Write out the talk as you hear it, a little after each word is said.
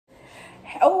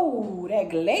Oh, that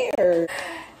glare.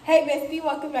 Hey, bestie,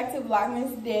 welcome back to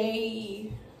Vlogmas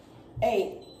Day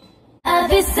 8. I'll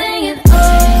be singing,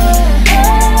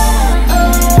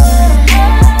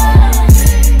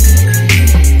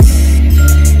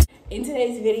 In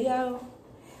today's video,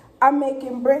 I'm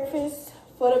making breakfast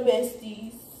for the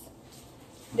besties.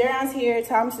 Darren's here,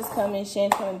 Thomas is coming,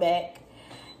 Shan's coming back.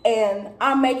 And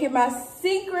I'm making my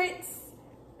secret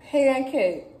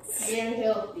pancakes. They're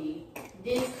healthy.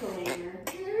 Disclaimer.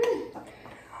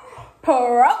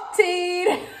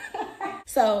 Protein.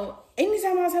 So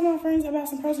anytime I tell my friends about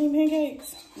some protein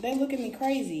pancakes, they look at me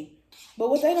crazy. But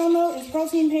what they don't know is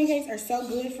protein pancakes are so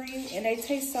good for you and they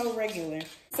taste so regular.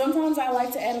 Sometimes I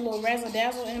like to add a little razzle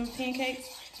dazzle in pancakes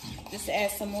just to add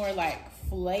some more like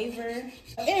flavor.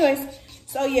 Anyways,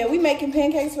 so yeah, we making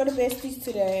pancakes for the besties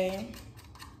today.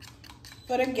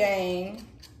 For the gang.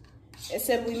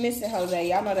 Except we missing Jose.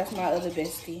 Y'all know that's my other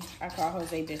bestie. I call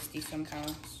Jose bestie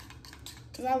sometimes.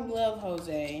 Cause I love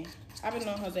Jose. I've been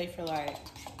knowing Jose for like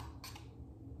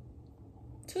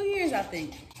 2 years, I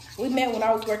think. We met when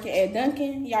I was working at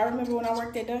Dunkin'. Y'all remember when I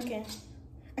worked at Dunkin'?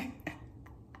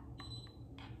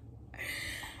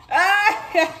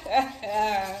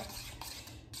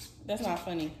 That's not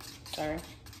funny. Sorry.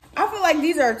 I feel like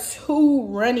these are too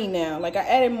runny now. Like I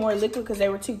added more liquid because they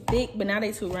were too thick, but now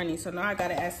they too runny. So now I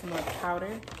gotta add some more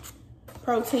powder.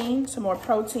 Protein, some more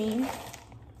protein.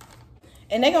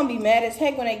 And they're gonna be mad as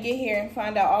heck when they get here and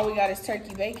find out all we got is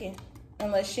turkey bacon.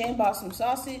 Unless Shan bought some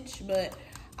sausage, but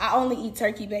I only eat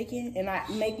turkey bacon and I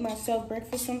make myself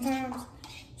breakfast sometimes.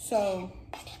 So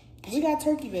we got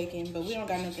turkey bacon, but we don't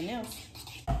got nothing else.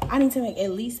 I need to make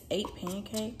at least 8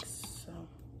 pancakes. So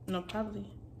no, probably.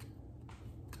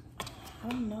 I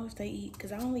don't know if they eat,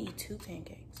 because I only eat 2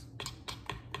 pancakes.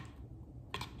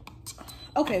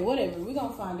 Okay, whatever. We're going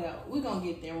to find out. We're going to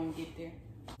get there when we get there.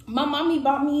 My mommy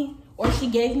bought me, or she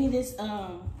gave me this,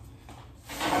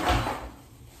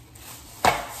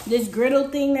 this griddle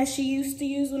thing that she used to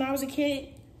use when I was a kid.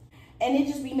 And it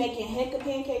just be making heck of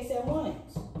pancakes at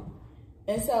once.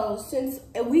 And so, since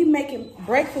we making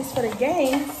breakfast for the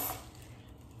gang,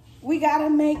 we got to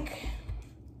make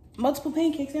multiple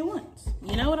pancakes at once.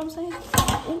 You know what I'm saying?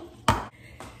 Ooh.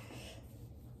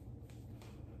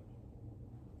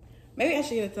 Maybe I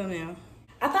should get a thumbnail.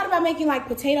 I thought about making like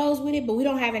potatoes with it, but we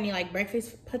don't have any like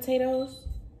breakfast potatoes.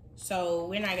 So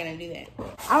we're not gonna do that.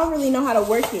 I don't really know how to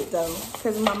work it though,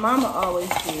 because my mama always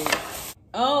did.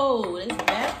 Oh, it's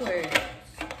backwards.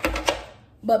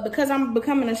 But because I'm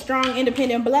becoming a strong,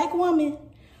 independent black woman,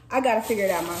 I gotta figure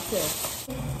it out myself.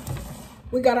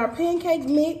 We got our pancake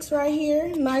mix right here,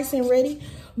 nice and ready.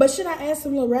 But should I add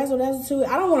some little razzle dazzle to it?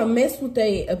 I don't want to mess with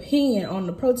their opinion on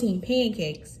the protein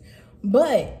pancakes,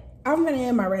 but I'm gonna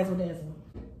add my razzle dazzle.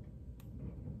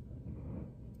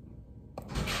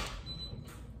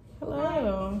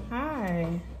 Hello,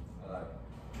 hi.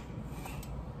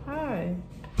 Hi.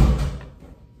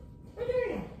 What are you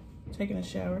doing? Taking a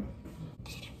shower.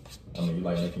 I mean, you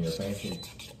like making your pancakes?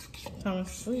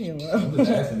 Thomas, I'm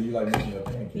just asking, do you like making your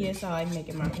pancakes? Yes, I like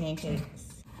making my pancakes.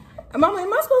 Mama,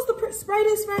 am I supposed to spray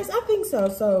this first? I think so,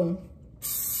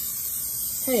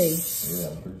 hey. Yeah,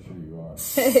 I'm pretty sure you are.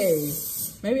 Hey,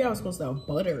 maybe I was supposed to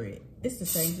butter it. It's the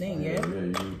same thing, yeah?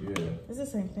 Yeah. It's the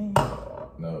same thing.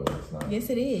 No, it's not. Yes,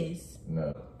 it is.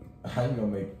 No. How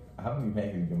many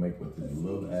pancakes you can make with this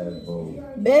little ass bowl?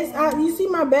 You see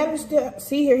my batter still?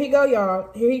 See, here he go,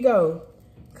 y'all. Here he go.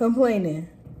 Complaining.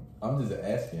 I'm just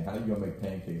asking, how you gonna make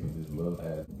pancakes with this little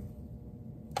ass?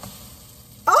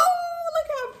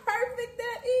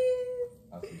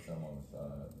 I see some on the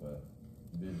side, but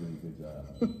you did a really good job.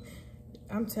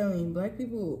 I'm telling you, black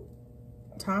people,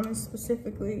 Thomas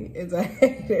specifically, is a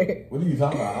hater. What are you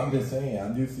talking about? I'm just saying, I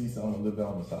do see some a little bit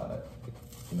on the side.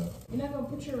 You know. You're not gonna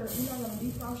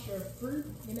defrost your fruit,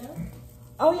 you know?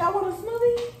 Oh, y'all want a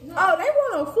smoothie? No. Oh, they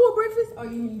want a full breakfast? Oh,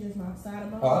 you mean just my side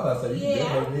of my? Oh, I thought so. You can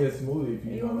definitely get a smoothie if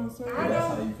you want a smoothie. Yeah, that's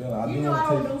how you feel. I do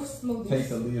want to taste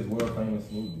Aaliyah's world famous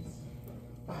smoothies.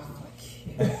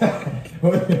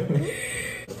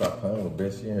 Stop playing with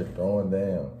bitch. You're throwing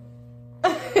down.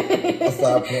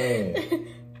 Stop playing.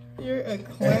 You're a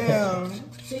clown.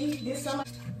 See, this summer.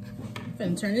 I'm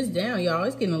finna turn this down, y'all.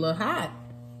 It's getting a little hot.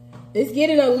 It's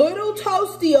getting a little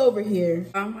toasty over here.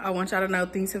 I want y'all to know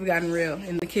things have gotten real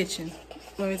in the kitchen.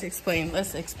 Let me explain.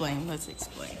 Let's explain.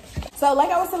 So, like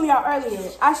I was telling y'all earlier,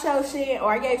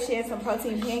 I gave Shan some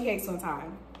protein pancakes one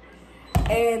time.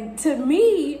 And to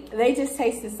me, they just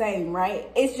taste the same, right?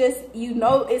 It's just, you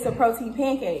know, it's a protein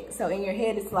pancake. So in your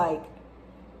head, it's like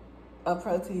a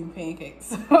protein pancake.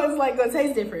 So it's like gonna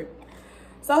taste different.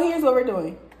 So here's what we're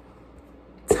doing.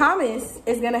 Thomas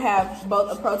is gonna have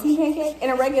both a protein pancake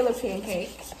and a regular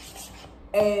pancake.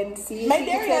 And see, make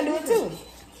Darian do it too.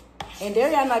 And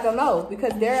Darian not gonna know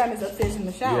because Darian is upstairs in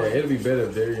the shower. Yeah, it'll be better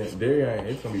if Darian,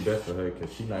 it's gonna be best for her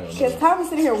because she's not gonna know. Because Thomas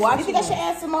sitting here watching. You think I should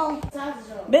add some more?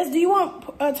 Bess, do you want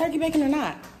turkey bacon or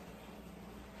not?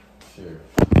 Sure.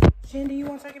 Shan, do you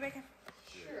want turkey bacon?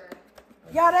 Sure.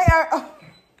 Y'all, they are. Oh,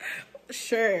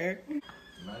 sure.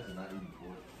 Imagine not eating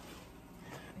pork.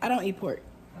 I don't eat pork.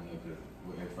 I know that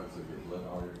what affects your blood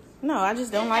arteries. No, I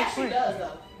just don't like pork. Does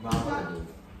though. No, I do.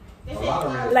 A lot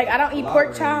of red- Like, I don't a eat lot pork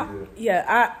of chop. red do.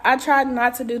 Yeah, I tried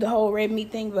not to do the whole red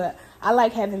meat thing, but I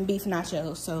like having beef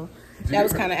nachos, so that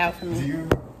was kind of out for me.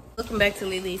 Welcome back to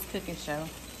Lily's cooking show.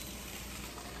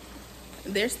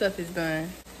 Their stuff is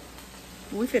done.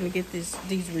 We finna get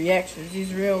these reactions,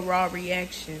 these real raw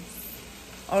reactions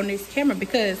on this camera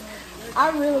because I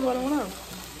really want to know.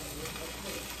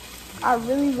 I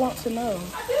really want to know.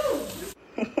 I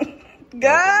do.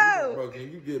 Go! Bro,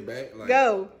 can you get back? Like,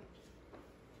 Go.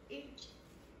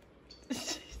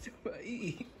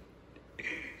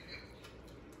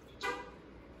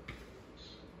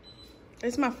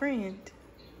 It's my friend.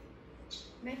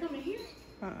 They come in here?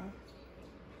 I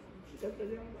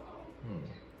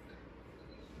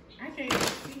can't even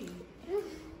see.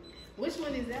 Which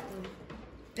one is that one?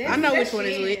 I know which one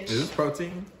is which. is this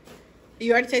protein?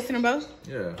 You already tasted them both?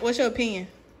 Yeah. What's your opinion?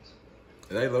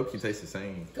 They low-key taste the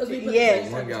same.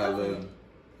 Yes. One got a little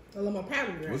more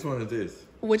powder. Right? Which one is this?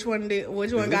 Which one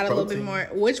got a little bit protein? more?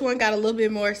 Which one got a little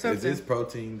bit more something? Is this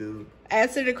protein, dude?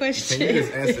 Answer the question. Can you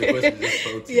just answer the question? Is this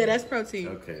protein? Yeah, that's protein.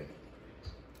 Okay.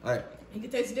 All right. You can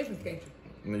taste the difference, can't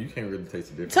you? No, you can't really taste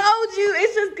the difference. Told you.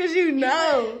 It's just because you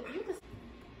know.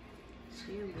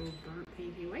 She a little burnt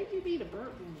pancake. Why did you need a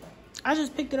burnt one? I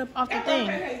just picked it up off the thing.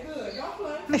 Okay, good. Don't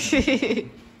play.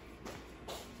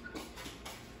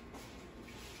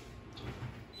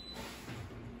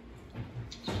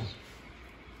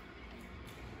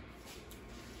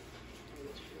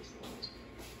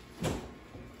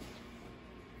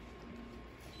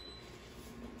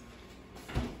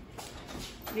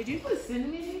 Did you put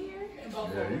cinnamon in here?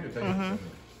 Yeah, you can taste it.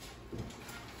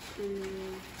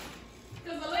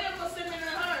 Because the lady put cinnamon in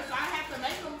hers, so I have to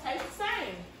make them taste the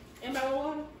same. In my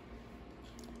water?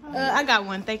 I got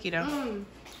one. Thank you, though.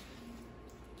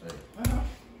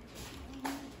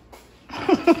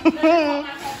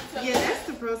 Yeah, that's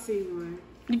the protein one.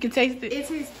 You can taste it. It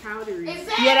tastes powdery.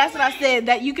 Exactly. Yeah, that's what I said.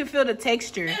 That you can feel the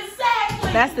texture.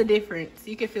 Exactly. That's the difference.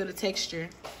 You can feel the texture.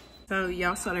 So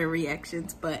y'all saw their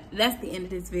reactions, but that's the end of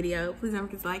this video. Please don't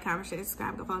forget to like, comment, share,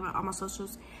 subscribe, go follow me on all my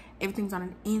socials. Everything's on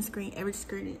an end screen.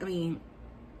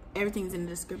 Everything's in the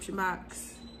description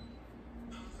box.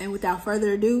 And without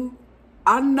further ado,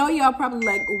 I know y'all probably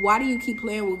like, why do you keep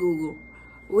playing with Google?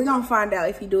 We're gonna find out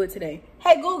if you do it today.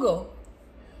 Hey Google,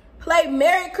 play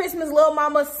Merry Christmas Lil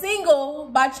Mama single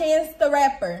by Chance the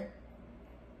Rapper.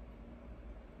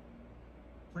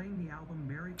 Playing the album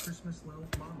Merry Christmas Lil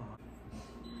Mama.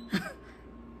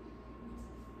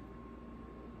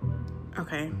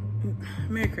 Okay.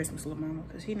 Merry Christmas, Lil Mama,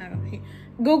 because he not gonna.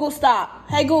 Google, stop.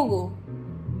 Hey Google.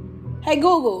 Hey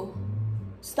Google,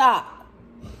 stop.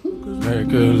 Merry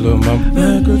Christmas, little mama.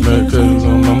 Merry Christmas,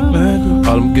 little mama.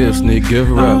 All them gifts need give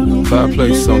her up.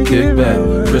 Fireplace on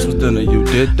kickback. Christmas dinner, you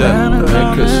did that.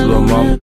 Merry Christmas, little mama.